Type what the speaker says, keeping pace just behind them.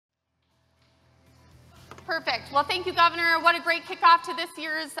Perfect. Well, thank you, Governor. What a great kickoff to this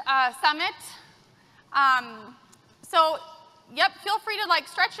year's summit. Feel free to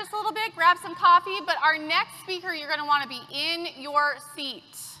stretch just a little bit, grab some coffee, but our next speaker, you're going to want to be in your seat.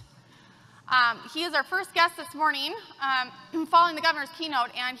 He is our first guest this morning, following the governor's keynote,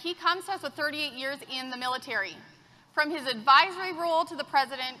 and he comes to us with 38 years in the military. From his advisory role to the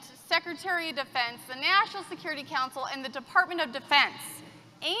President, Secretary of Defense, the National Security Council, and the Department of Defense,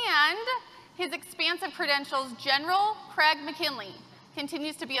 and his expansive credentials, General Craig McKinley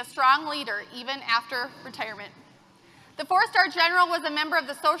continues to be a strong leader even after retirement. The four-star general was a member of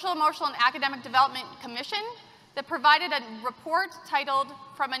the Social, Emotional, and Academic Development Commission that provided a report titled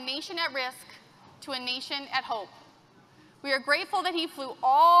From a Nation at Risk to a Nation at Hope. We are grateful that he flew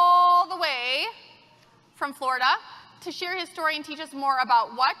all the way from Florida to share his story and teach us more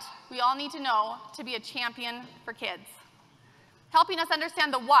about what we all need to know to be a champion for kids. Helping us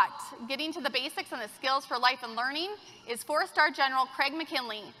understand the what, getting to the basics and the skills for life and learning, is four-star General Craig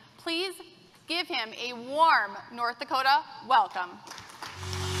McKinley. Please give him a warm North Dakota welcome.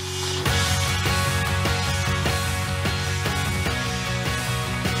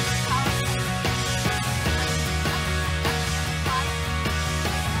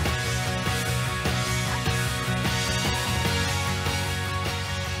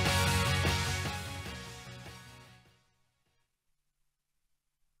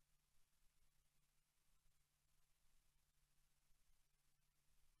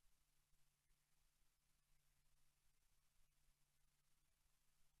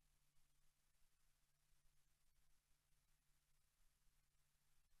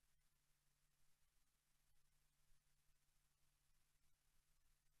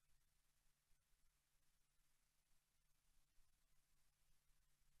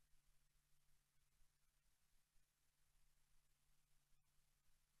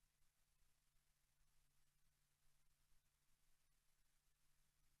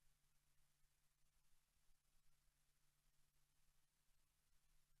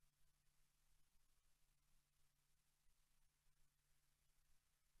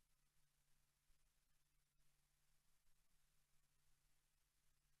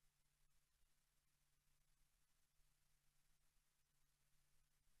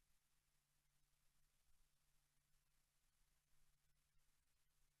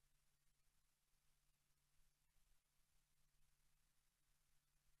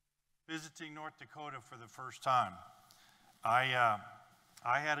 Visiting North Dakota for the first time. I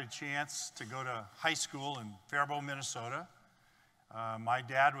had a chance to go to high school in Faribault, Minnesota. My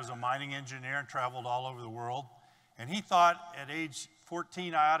dad was a mining engineer and traveled all over the world. And he thought at age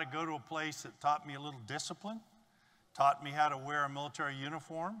 14 I ought to go to a place that taught me a little discipline, taught me how to wear a military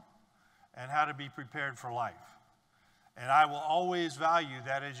uniform, and how to be prepared for life. And I will always value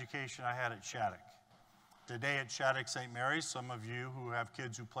that education I had at Shattuck. Today at Shattuck St. Mary's, some of you who have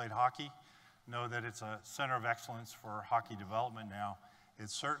kids who played hockey know that it's a center of excellence for hockey development now. It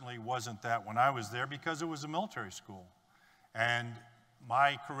certainly wasn't that when I was there because it was a military school. And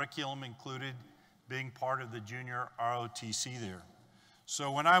my curriculum included being part of the junior ROTC there.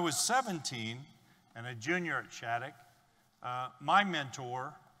 So when I was 17 and a junior at Shattuck, my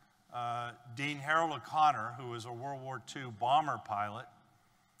mentor, Dean Harold O'Connor, who was a World War II bomber pilot,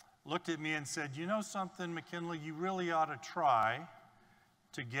 looked at me and said, "You know something, McKinley, you really ought to try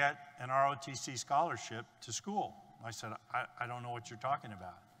to get an ROTC scholarship to school." I said, I don't know what you're talking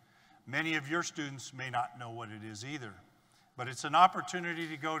about. Many of your students may not know what it is either, but it's an opportunity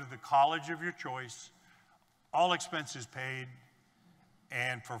to go to the college of your choice, all expenses paid,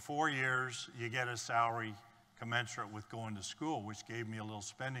 and for 4 years, you get a salary commensurate with going to school, which gave me a little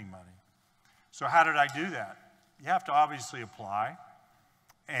spending money. So how did I do that? You have to obviously apply.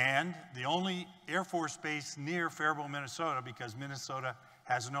 And the only Air Force base near Faribault, Minnesota, because Minnesota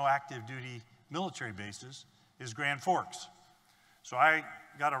has no active duty military bases, is Grand Forks. So I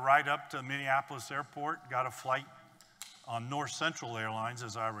got a ride up to Minneapolis Airport, got a flight on North Central Airlines,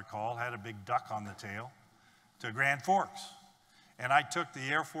 as I recall, had a big duck on the tail, to Grand Forks. And I took the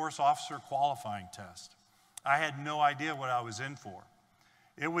Air Force officer qualifying test. I had no idea what I was in for.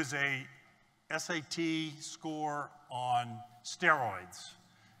 It was a SAT score on steroids.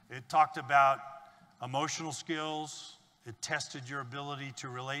 It talked about emotional skills. It tested your ability to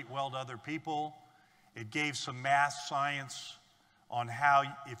relate well to other people. It gave some math, science on how,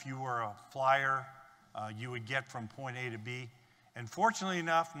 if you were a flyer, you would get from point A to B. And fortunately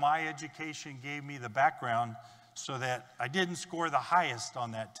enough, my education gave me the background so that I didn't score the highest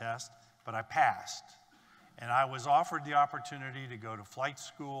on that test, but I passed. And I was offered the opportunity to go to flight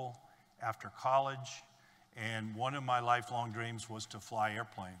school after college. And one of my lifelong dreams was to fly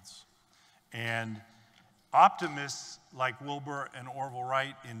airplanes. And Optimists like Wilbur and Orville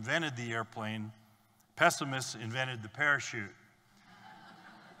Wright invented the airplane. Pessimists invented the parachute.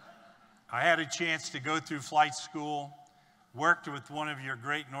 I had a chance to go through flight school, worked with one of your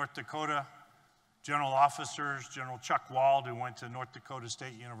great North Dakota general officers, General Chuck Wald, who went to North Dakota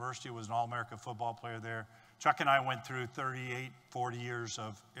State University, was an All-America football player there. Chuck and I went through 38, 40 years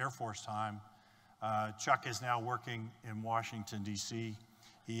of Air Force time. Chuck is now working in Washington, D.C.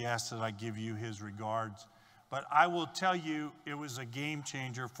 He asked that I give you his regards. But I will tell you, it was a game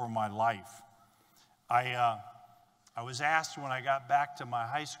changer for my life. I was asked when I got back to my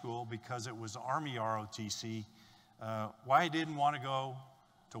high school, because it was Army ROTC, why I didn't want to go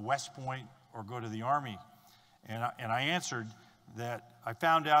to West Point or go to the Army. And I answered that I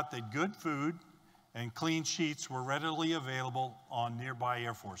found out that good food and clean sheets were readily available on nearby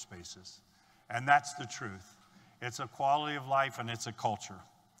Air Force bases. And that's the truth. It's a quality of life and it's a culture.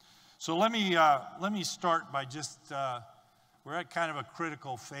 So let me start by just, we're at kind of a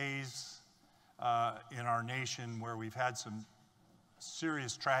critical phase in our nation where we've had some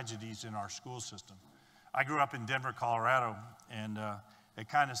serious tragedies in our school system. I grew up in Denver, Colorado, and it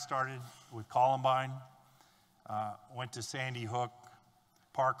kind of started with Columbine, went to Sandy Hook,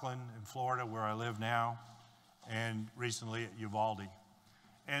 Parkland in Florida, where I live now, and recently at Uvalde.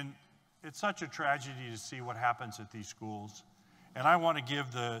 And it's such a tragedy to see what happens at these schools. And I want to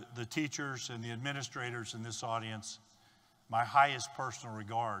give the teachers and the administrators in this audience my highest personal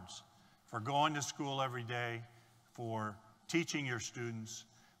regards for going to school every day, for teaching your students,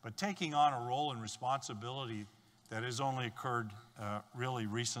 but taking on a role and responsibility that has only occurred really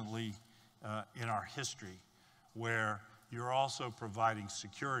recently in our history, where you're also providing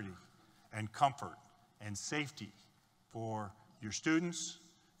security and comfort and safety for your students,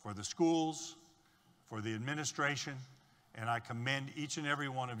 for the schools, for the administration, and I commend each and every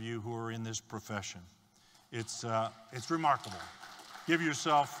one of you who are in this profession. It's remarkable. Give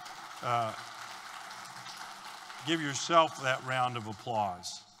yourself that round of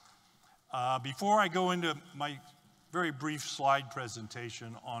applause. Before I go into my very brief slide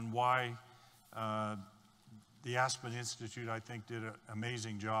presentation on why the Aspen Institute, I think, did an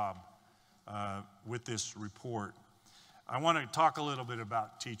amazing job with this report, I want to talk a little bit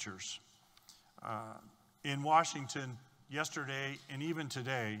about teachers. In Washington yesterday and even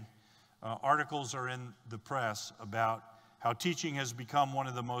today, articles are in the press about how teaching has become one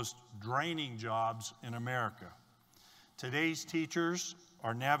of the most draining jobs in America. Today's teachers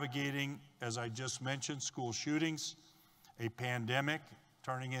are navigating, as I just mentioned, school shootings, a pandemic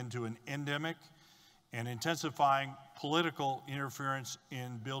turning into an endemic, and intensifying political interference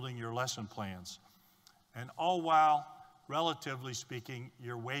in building your lesson plans. And all while, relatively speaking,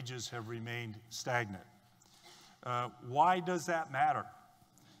 your wages have remained stagnant. Why does that matter?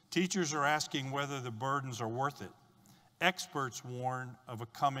 Teachers are asking whether the burdens are worth it. Experts warn of a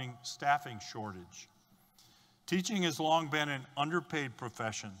coming staffing shortage. Teaching has long been an underpaid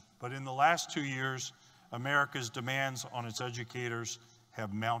profession, but in the last 2 years, America's demands on its educators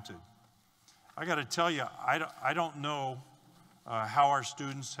have mounted. I got to tell you, I don't know how our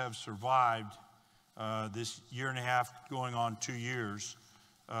students have survived this year and a half, going on 2 years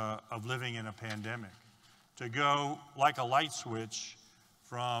of living in a pandemic. To go like a light switch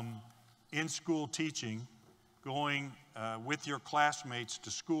from in-school teaching, going with your classmates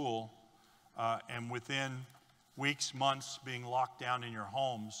to school, and within weeks, months, being locked down in your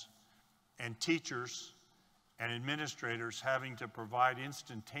homes, and teachers and administrators having to provide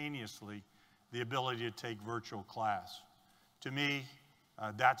instantaneously the ability to take virtual class. To me,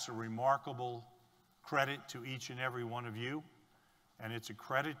 that's a remarkable credit to each and every one of you, and it's a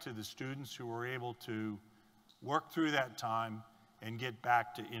credit to the students who were able to work through that time and get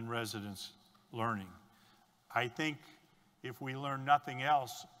back to in-residence learning. I think if we learn nothing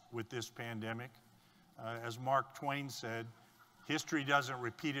else with this pandemic, as Mark Twain said, history doesn't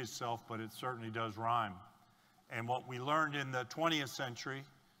repeat itself, but it certainly does rhyme. And what we learned in the 20th century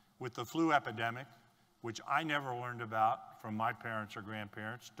with the flu epidemic, which I never learned about from my parents or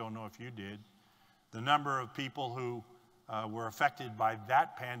grandparents, don't know if you did, the number of people who were affected by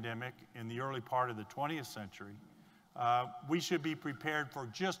that pandemic in the early part of the 20th century, we should be prepared for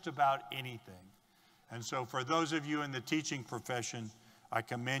just about anything. And so for those of you in the teaching profession, I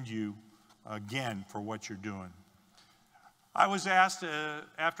commend you again for what you're doing. I was asked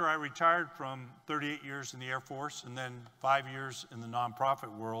after I retired from 38 years in the Air Force and then 5 years in the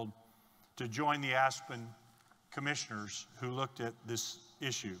nonprofit world to join the Aspen commissioners who looked at this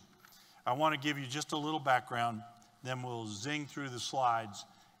issue. I want to give you just a little background, then we'll zing through the slides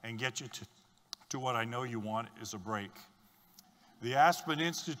and get you to what I know you want is a break. The Aspen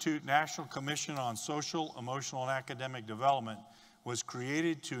Institute National Commission on Social, Emotional, and Academic Development was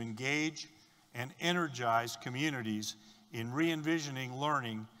created to engage and energize communities in re-envisioning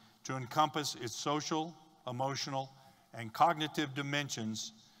learning to encompass its social, emotional, and cognitive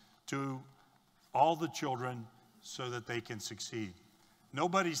dimensions to all the children so that they can succeed.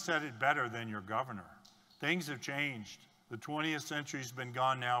 Nobody said it better than your governor. Things have changed. The 20th century's been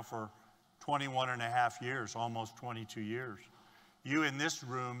gone now for 21 and a half years, almost 22 years. You in this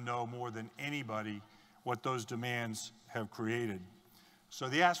room know more than anybody what those demands have created. So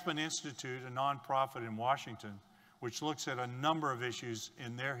the Aspen Institute, a nonprofit in Washington, which looks at a number of issues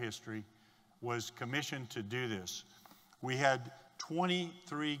in their history, was commissioned to do this. We had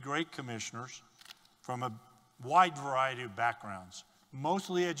 23 great commissioners from a wide variety of backgrounds,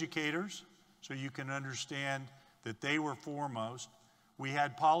 mostly educators, so you can understand that they were foremost. We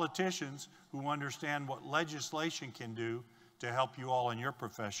had politicians who understand what legislation can do to help you all in your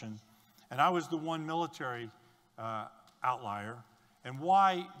profession. And I was the one military outlier. And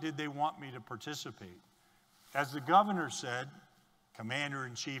why did they want me to participate? As the governor said,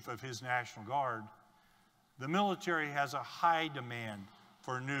 commander-in-chief of his National Guard, the military has a high demand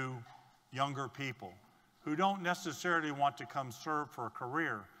for new, younger people who don't necessarily want to come serve for a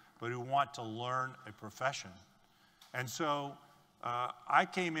career, but who want to learn a profession. And so I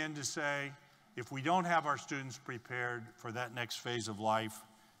came in to say, if we don't have our students prepared for that next phase of life,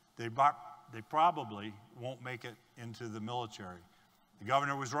 they probably won't make it into the military. The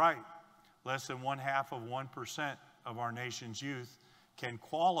governor was right. Less than 0.5% of our nation's youth can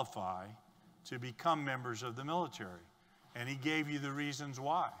qualify to become members of the military. And he gave you the reasons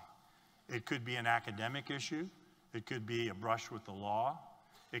why. It could be an academic issue. It could be a brush with the law.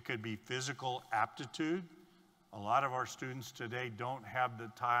 It could be physical aptitude. A lot of our students today don't have the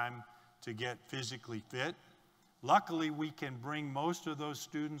time to get physically fit. Luckily, we can bring most of those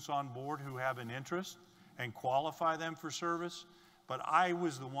students on board who have an interest and qualify them for service. But I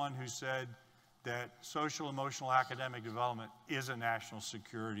was the one who said that social, emotional, academic development is a national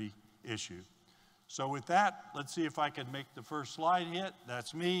security issue. So with that, let's see if I can make the first slide hit.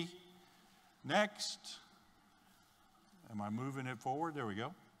 That's me. Next. Am I moving it forward? There we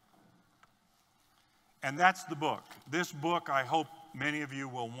go. And that's the book. This book, I hope many of you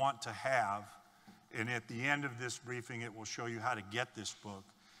will want to have. And at the end of this briefing, it will show you how to get this book.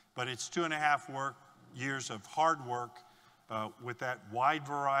 But it's 2.5 years of hard work with that wide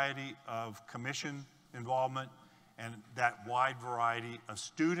variety of commission involvement and that wide variety of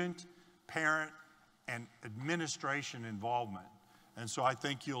student, parent, and administration involvement. And so I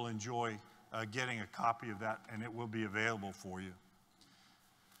think you'll enjoy getting a copy of that, and it will be available for you.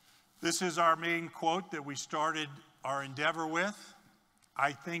 This is our main quote that we started our endeavor with.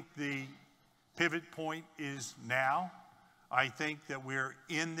 I think the pivot point is now. I think that we're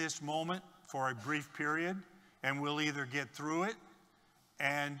in this moment for a brief period, and we'll either get through it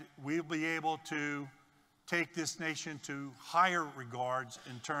and we'll be able to take this nation to higher regards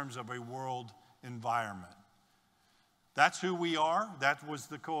in terms of a world environment. That's who we are. That was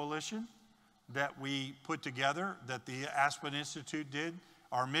the coalition that we put together, that the Aspen Institute did.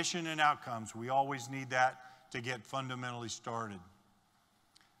 Our mission and outcomes, we always need that to get fundamentally started.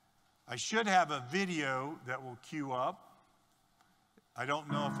 I should have a video that will queue up. I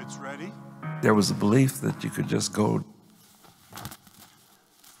don't know if it's ready. There was a belief that you could just go.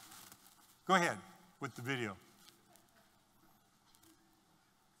 Go ahead with the video.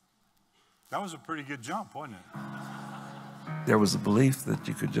 That was a pretty good jump, wasn't it? There was a belief that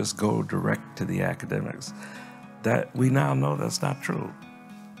you could just go direct to the academics. That we now know that's not true.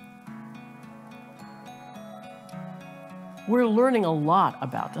 We're learning a lot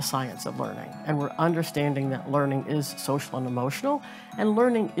about the science of learning, and we're understanding that learning is social and emotional, and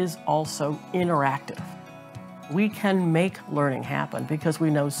learning is also interactive. We can make learning happen because we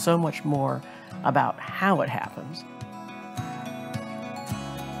know so much more about how it happens.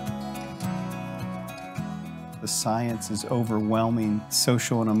 The science is overwhelming.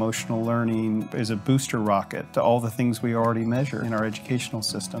 Social and emotional learning is a booster rocket to all the things we already measure in our educational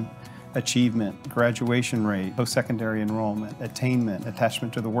system. Achievement, graduation rate, post-secondary enrollment, attainment,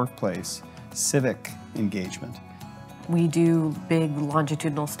 attachment to the workplace, civic engagement. We do big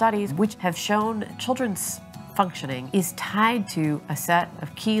longitudinal studies which have shown children's functioning is tied to a set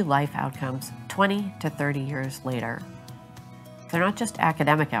of key life outcomes 20 to 30 years later. They're not just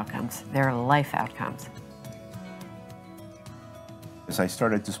academic outcomes, they're life outcomes. As I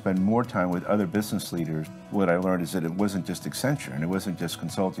started to spend more time with other business leaders, what I learned is that it wasn't just Accenture and it wasn't just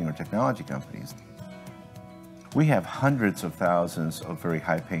consulting or technology companies. We have hundreds of thousands of very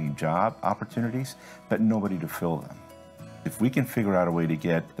high-paying job opportunities, but nobody to fill them. If we can figure out a way to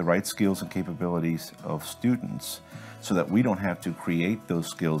get the right skills and capabilities of students so that we don't have to create those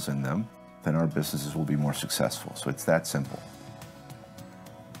skills in them, then our businesses will be more successful. So it's that simple.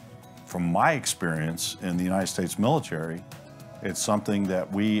 From my experience in the United States military, it's something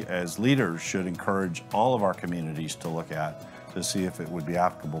that we as leaders should encourage all of our communities to look at to see if it would be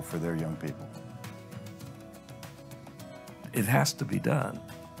applicable for their young people. It has to be done.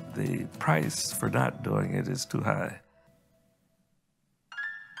 The price for not doing it is too high.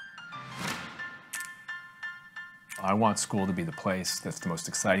 I want school to be the place that's the most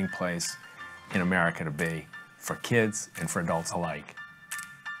exciting place in America to be for kids and for adults alike.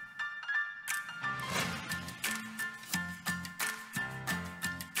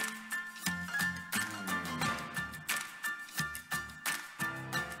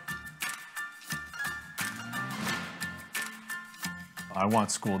 I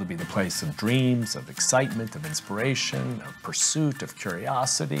want school to be the place of dreams, of excitement, of inspiration, of pursuit, of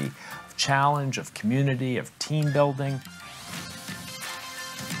curiosity, of challenge, of community, of team building.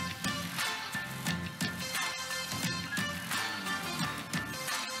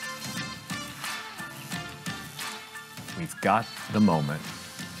 We've got the moment.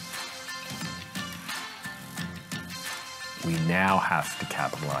 We now have to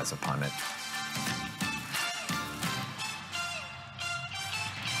capitalize upon it.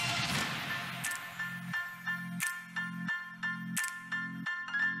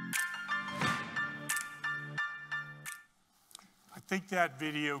 I think that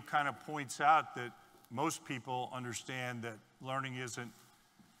video kind of points out that most people understand that learning isn't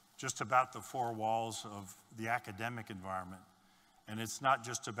just about the four walls of the academic environment, and it's not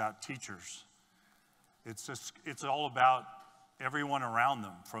just about teachers. It's all about everyone around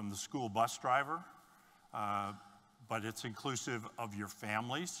them, from the school bus driver, but it's inclusive of your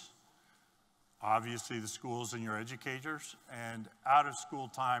families, obviously the schools and your educators, and out-of-school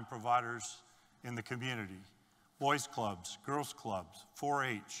time providers in the community. Boys clubs, girls clubs,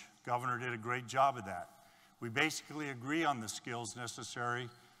 4-H. Governor did a great job of that. We basically agree on the skills necessary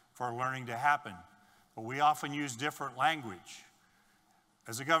for learning to happen, but we often use different language.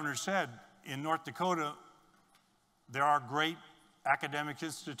 As the governor said, in North Dakota, there are great academic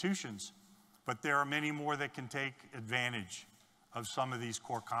institutions, but there are many more that can take advantage of some of these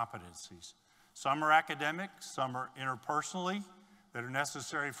core competencies. Some are academic, some are interpersonally, that are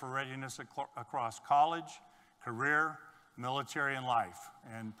necessary for readiness across college, career, military, and life,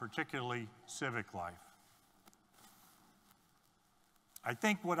 and particularly civic life. I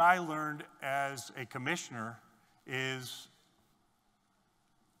think what I learned as a commissioner is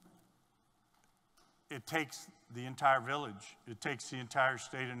it takes the entire village. It takes the entire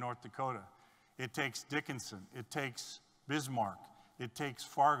state of North Dakota. It takes Dickinson. It takes Bismarck. It takes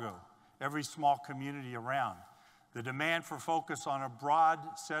Fargo, every small community around. The demand for focus on a broad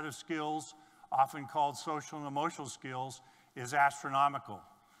set of skills, often called social and emotional skills, is astronomical,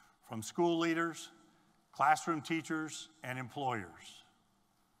 from school leaders, classroom teachers, and employers.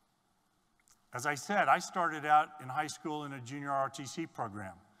 As I said, I started out in high school in a junior ROTC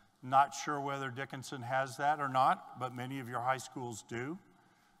program. Not sure whether Dickinson has that or not, but many of your high schools do.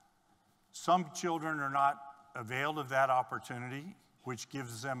 Some children are not availed of that opportunity, which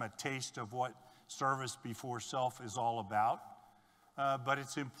gives them a taste of what service before self is all about. But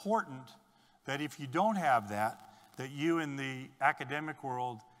it's important that if you don't have that, that you in the academic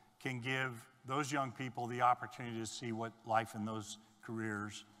world can give those young people the opportunity to see what life in those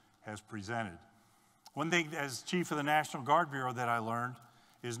careers has presented. One thing as chief of the National Guard Bureau that I learned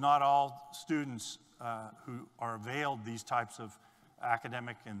is not all students who are availed these types of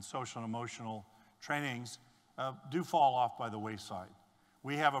academic and social and emotional trainings do fall off by the wayside.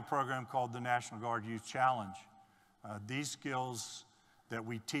 We have a program called the National Guard Youth Challenge. These skills that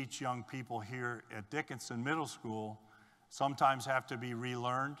we teach young people here at Dickinson Middle School sometimes have to be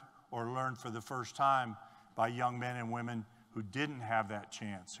relearned or learned for the first time by young men and women who didn't have that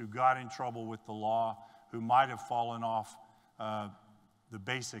chance, who got in trouble with the law, who might have fallen off the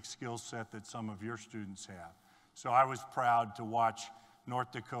basic skill set that some of your students have. So I was proud to watch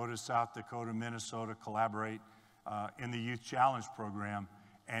North Dakota, South Dakota, Minnesota collaborate in the Youth Challenge program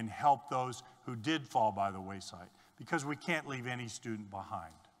and help those who did fall by the wayside, because we can't leave any student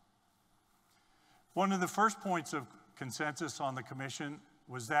behind. One of the first points of consensus on the commission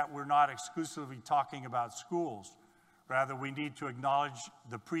was that we're not exclusively talking about schools. Rather, we need to acknowledge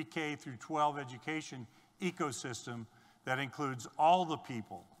the pre-K through 12 education ecosystem that includes all the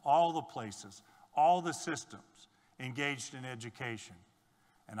people, all the places, all the systems engaged in education.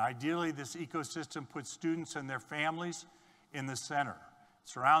 And ideally, this ecosystem puts students and their families in the center,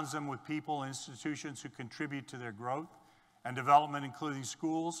 surrounds them with people and institutions who contribute to their growth, and development, including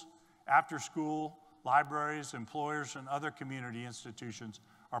schools, after school, libraries, employers, and other community institutions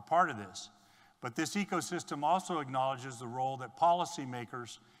are part of this. But this ecosystem also acknowledges the role that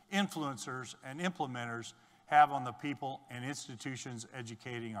policymakers, influencers, and implementers have on the people and institutions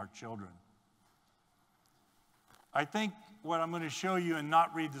educating our children. I think what I'm going to show you, and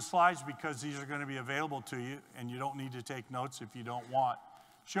not read the slides because these are going to be available to you and you don't need to take notes if you don't want,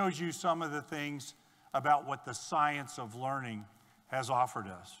 shows you some of the things about what the science of learning has offered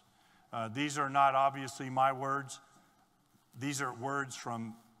us. These are not obviously my words. These are words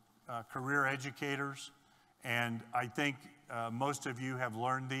from career educators, and I think most of you have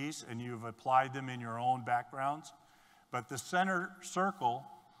learned these and you've applied them in your own backgrounds. But the center circle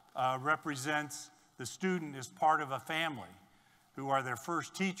represents the student as part of a family who are their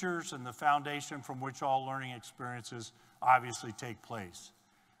first teachers and the foundation from which all learning experiences obviously take place.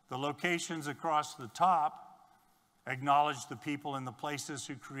 The locations across the top acknowledge the people and the places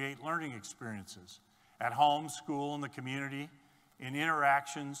who create learning experiences at home, school, and the community, in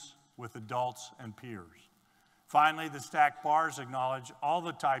interactions with adults and peers. Finally, the stacked bars acknowledge all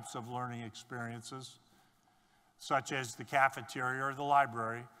the types of learning experiences, such as the cafeteria or the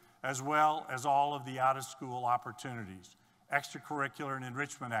library, as well as all of the out-of-school opportunities, extracurricular and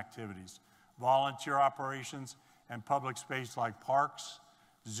enrichment activities, volunteer operations, and public space like parks,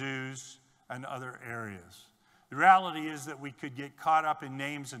 zoos, and other areas. The reality is that we could get caught up in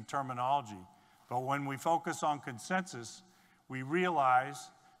names and terminology, but when we focus on consensus, we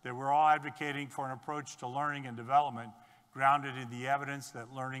realize that we're all advocating for an approach to learning and development grounded in the evidence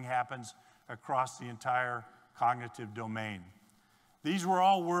that learning happens across the entire cognitive domain. These were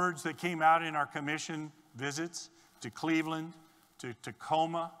all words that came out in our commission visits to Cleveland, to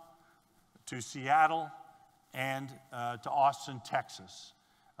Tacoma, to Seattle, and to Austin, Texas.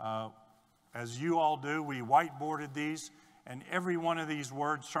 As you all do, we whiteboarded these, and every one of these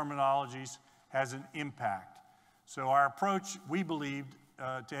words, terminologies, has an impact. So our approach, we believed,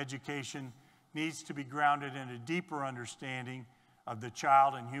 to education needs to be grounded in a deeper understanding of the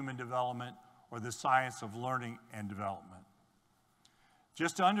child and human development, or the science of learning and development.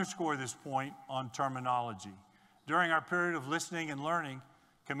 Just to underscore this point on terminology, during our period of listening and learning,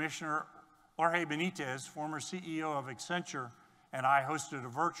 Commissioner Jorge Benitez, former CEO of Accenture, and I hosted a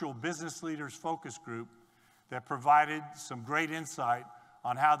virtual business leaders focus group that provided some great insight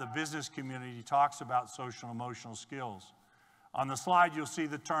on how the business community talks about social and emotional skills. On the slide, you'll see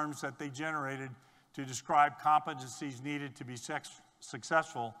the terms that they generated to describe competencies needed to be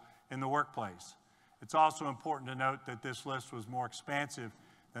successful in the workplace. It's also important to note that this list was more expansive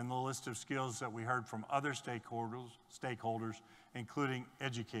than the list of skills that we heard from other stakeholders, including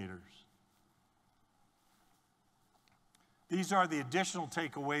educators. These are the additional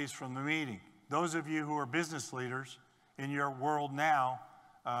takeaways from the meeting. Those of you who are business leaders in your world now,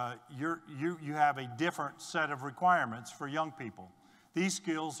 you have a different set of requirements for young people. These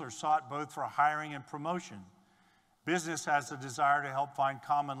skills are sought both for hiring and promotion. Business has a desire to help find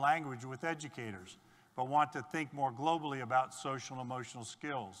common language with educators, but want to think more globally about social and emotional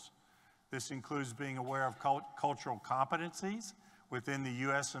skills. This includes being aware of cultural competencies within the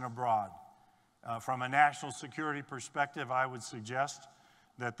U.S. and abroad. From a national security perspective, I would suggest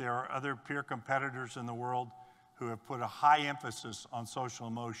that there are other peer competitors in the world who have put a high emphasis on social,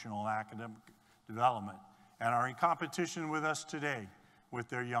 emotional, and academic development and are in competition with us today with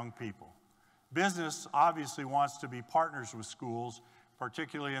their young people. Business obviously wants to be partners with schools,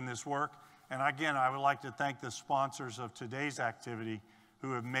 particularly in this work. And again, I would like to thank the sponsors of today's activity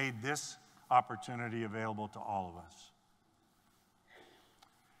who have made this opportunity available to all of us.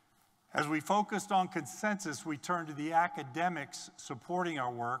 As we focused on consensus, we turned to the academics supporting our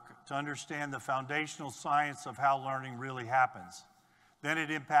work to understand the foundational science of how learning really happens. Then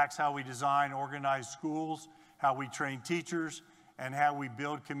it impacts how we design, organize schools, how we train teachers, and how we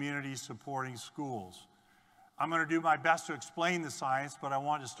build communities supporting schools. I'm going to do my best to explain the science, but I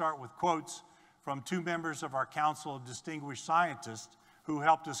want to start with quotes from two members of our Council of Distinguished Scientists who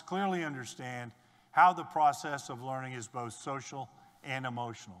helped us clearly understand how the process of learning is both social and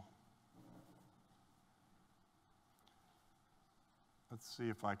emotional. Let's see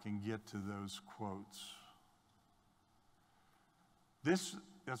if I can get to those quotes. Let's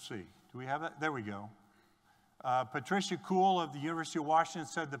see, do we have that? There we go. Patricia Kuhl of the University of Washington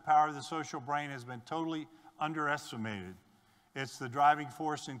said the power of the social brain has been totally underestimated. It's the driving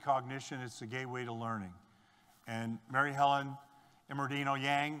force in cognition. It's the gateway to learning. And Mary Helen Imerdino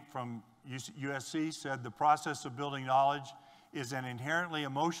Yang from USC said the process of building knowledge is an inherently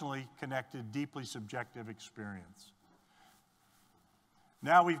emotionally connected, deeply subjective experience.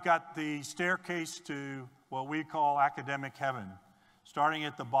 Now we've got the staircase to what we call academic heaven, starting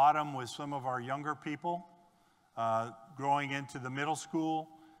at the bottom with some of our younger people, growing into the middle school,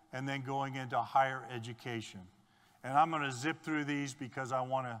 and then going into higher education. And I'm going to zip through these because I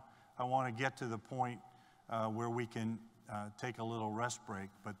want to get to the point where we can take a little rest break.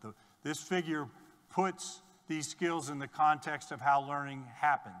 But this figure puts these skills in the context of how learning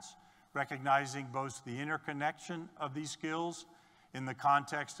happens, recognizing both the interconnection of these skills in the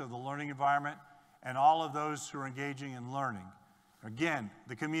context of the learning environment and all of those who are engaging in learning. Again,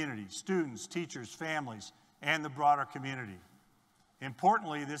 the community, students, teachers, families, and the broader community.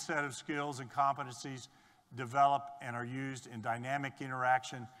 Importantly, this set of skills and competencies develop and are used in dynamic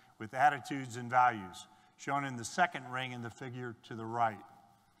interaction with attitudes and values, shown in the second ring in the figure to the right.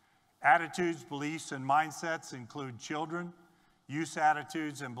 Attitudes, beliefs, and mindsets include children, use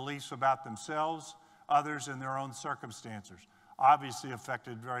attitudes and beliefs about themselves, others, and their own circumstances, obviously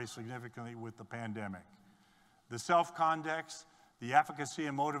affected very significantly with the pandemic. The self-context, the efficacy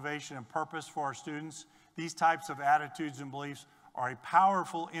and motivation and purpose for our students, these types of attitudes and beliefs are a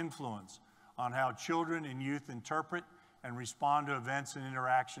powerful influence on how children and youth interpret and respond to events and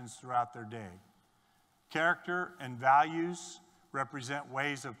interactions throughout their day. Character and values represent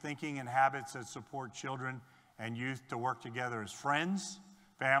ways of thinking and habits that support children and youth to work together as friends,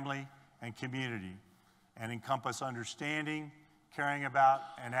 family, and community, and encompass understanding, caring about,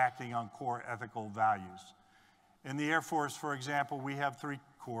 and acting on core ethical values. In the Air Force, for example, we have 3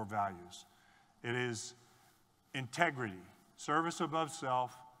 core values. It is integrity, service above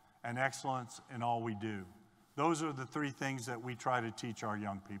self, and excellence in all we do. Those are the 3 things that we try to teach our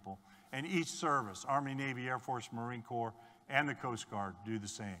young people. And each service, Army, Navy, Air Force, Marine Corps, and the Coast Guard do the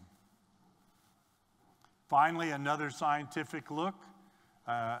same. Finally, another scientific look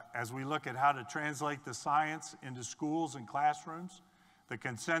as we look at how to translate the science into schools and classrooms. The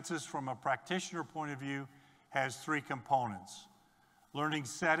consensus from a practitioner point of view has 3 components. Learning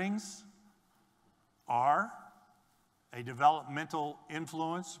settings are a developmental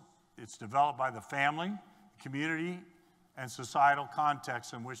influence. It's developed by the family, community, and societal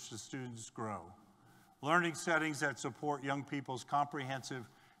context in which the students grow. Learning settings that support young people's comprehensive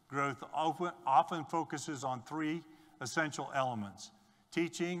growth often focuses on 3 essential elements: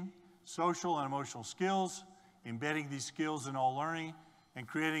 teaching social and emotional skills, embedding these skills in all learning, and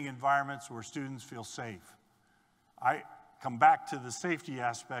creating environments where students feel safe. I come back to the safety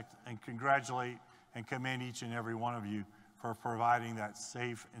aspect and congratulate and commend each and every one of you for providing that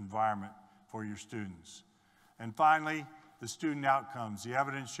safe environment for your students. And finally, the student outcomes. The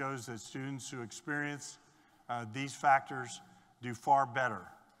evidence shows that students who experience these factors do far better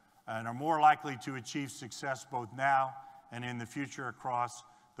and are more likely to achieve success both now and in the future across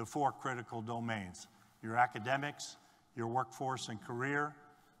the 4 critical domains: your academics, your workforce and career,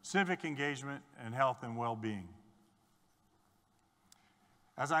 civic engagement, and health and well-being.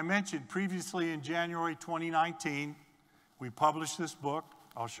 As I mentioned previously, in January 2019, we published this book.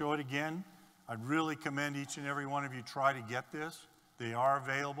 I'll show it again. I'd really commend each and every one of you try to get this. They are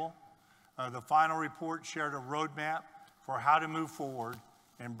available. The final report shared a roadmap for how to move forward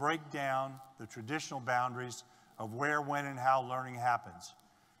and break down the traditional boundaries of where, when, and how learning happens,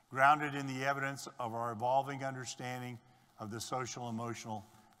 grounded in the evidence of our evolving understanding of the social, emotional,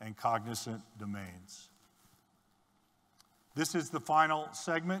 and cognizant domains. This is the final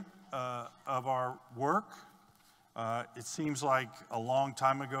segment of our work. It seems like a long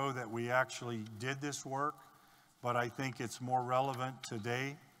time ago that we actually did this work, but I think it's more relevant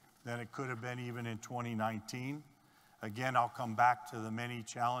today than it could have been even in 2019. Again, I'll come back to the many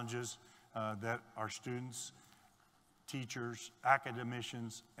challenges that our students, teachers,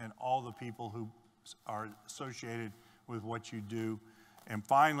 academicians, and all the people who are associated with what you do. And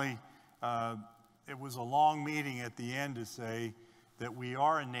finally, it was a long meeting at the end to say that we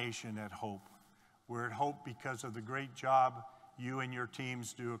are a nation at hope. We're at hope because of the great job you and your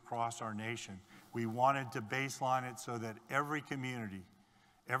teams do across our nation. We wanted to baseline it so that every community,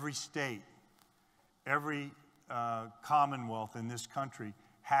 every state, every commonwealth in this country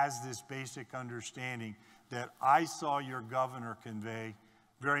has this basic understanding that I saw your governor convey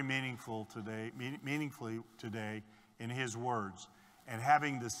very meaningfully today in his words. And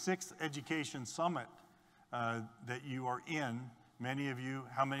having the 6th Education Summit that you are in, many of you,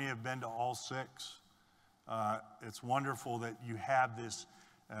 how many have been to all 6? It's wonderful that you have this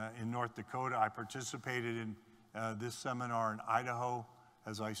in North Dakota. I participated in this seminar in Idaho,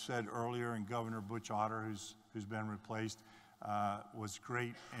 as I said earlier, and Governor Butch Otter, who's been replaced, was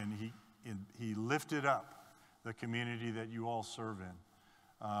great, and he lifted up the community that you all serve in.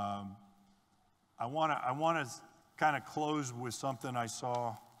 I want to kind of close with something I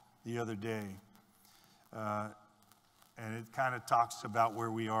saw the other day. and it kind of talks about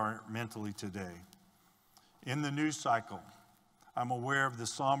where we are mentally today. In the news cycle, I'm aware of the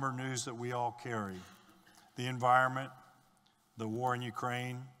somber news that we all carry. The environment, the war in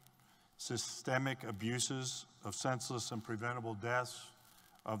Ukraine, systemic abuses of senseless and preventable deaths,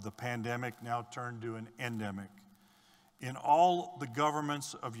 of the pandemic now turned to an endemic. In all the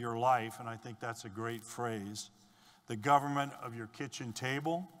governments of your life, and I think that's a great phrase, the government of your kitchen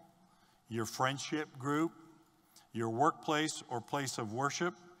table, your friendship group, your workplace or place of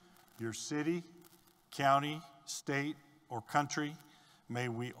worship, your city, county, state, or country, may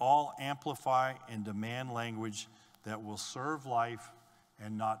we all amplify and demand language that will serve life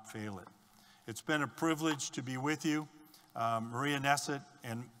and not fail it. It's been a privilege to be with you. Maria Nessett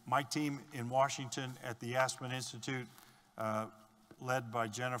and my team in Washington at the Aspen Institute, led by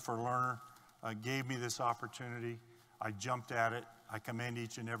Jennifer Lerner, gave me this opportunity. I jumped at it. I commend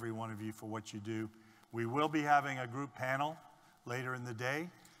each and every one of you for what you do. We will be having a group panel later in the day,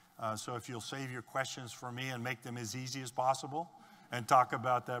 so if you'll save your questions for me and make them as easy as possible and talk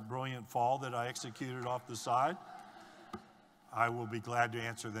about that brilliant fall that I executed off the side, I will be glad to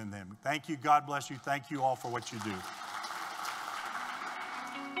answer them then. Thank you. God bless you. Thank you all for what you do.